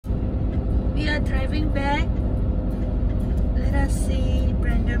driving back. Let us see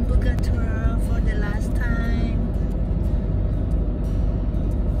Brandenburger Tor for the last time.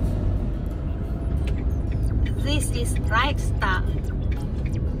 This is Reichstag.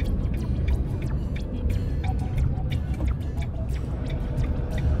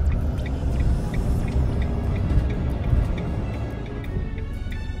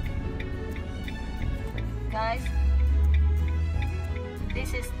 Guys,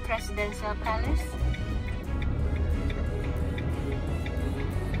 this is Presidential Palace.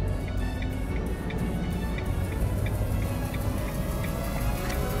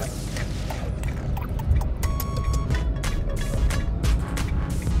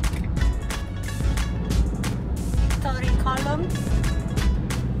 Historic column.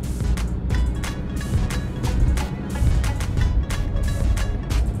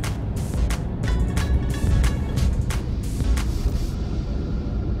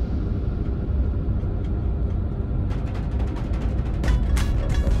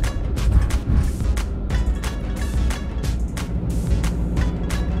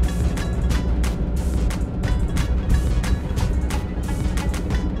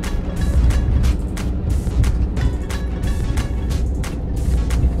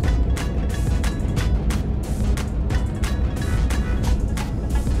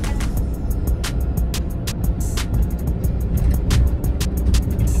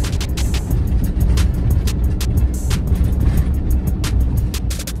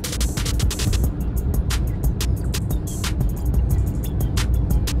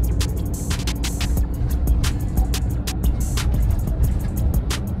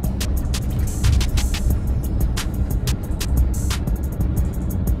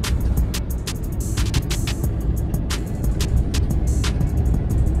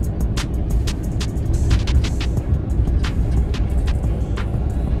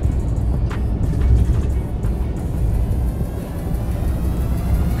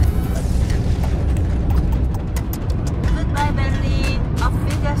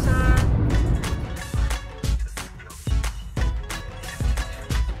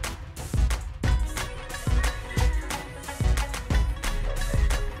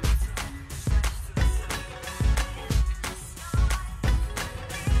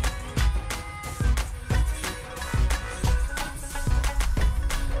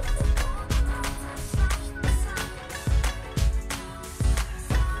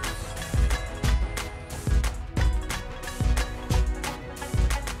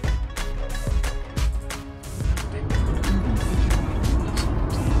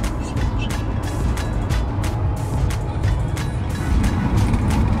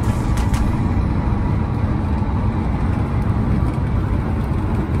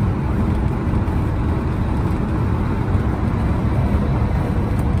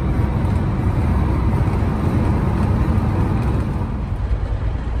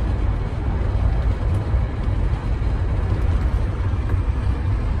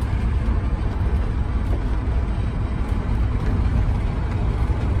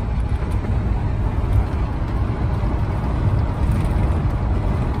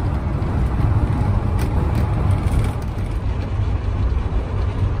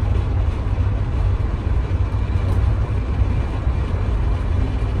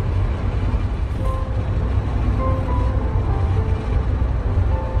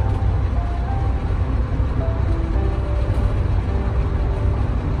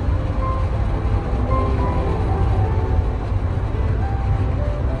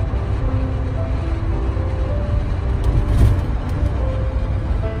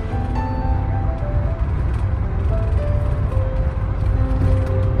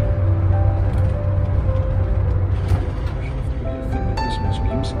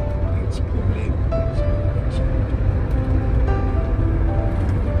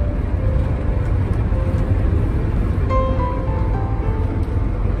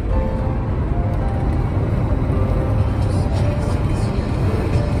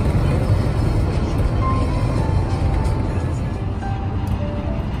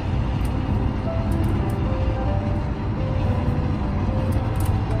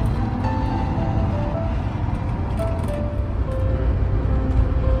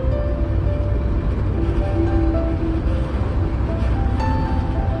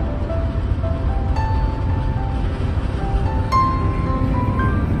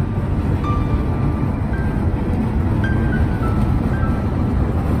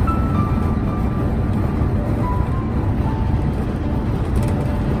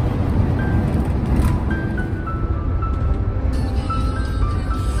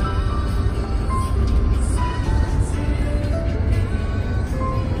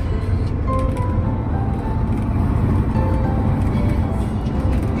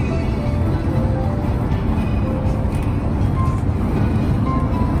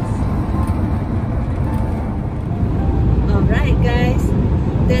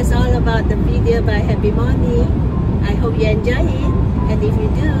 video by Happy Morning. I hope you enjoy it, and if you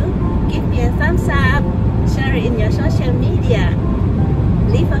do, give me a thumbs up, share it in your social media,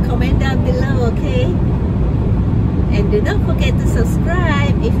 leave a comment down below, okay? And do not forget to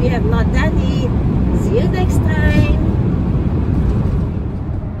subscribe if you have not done it.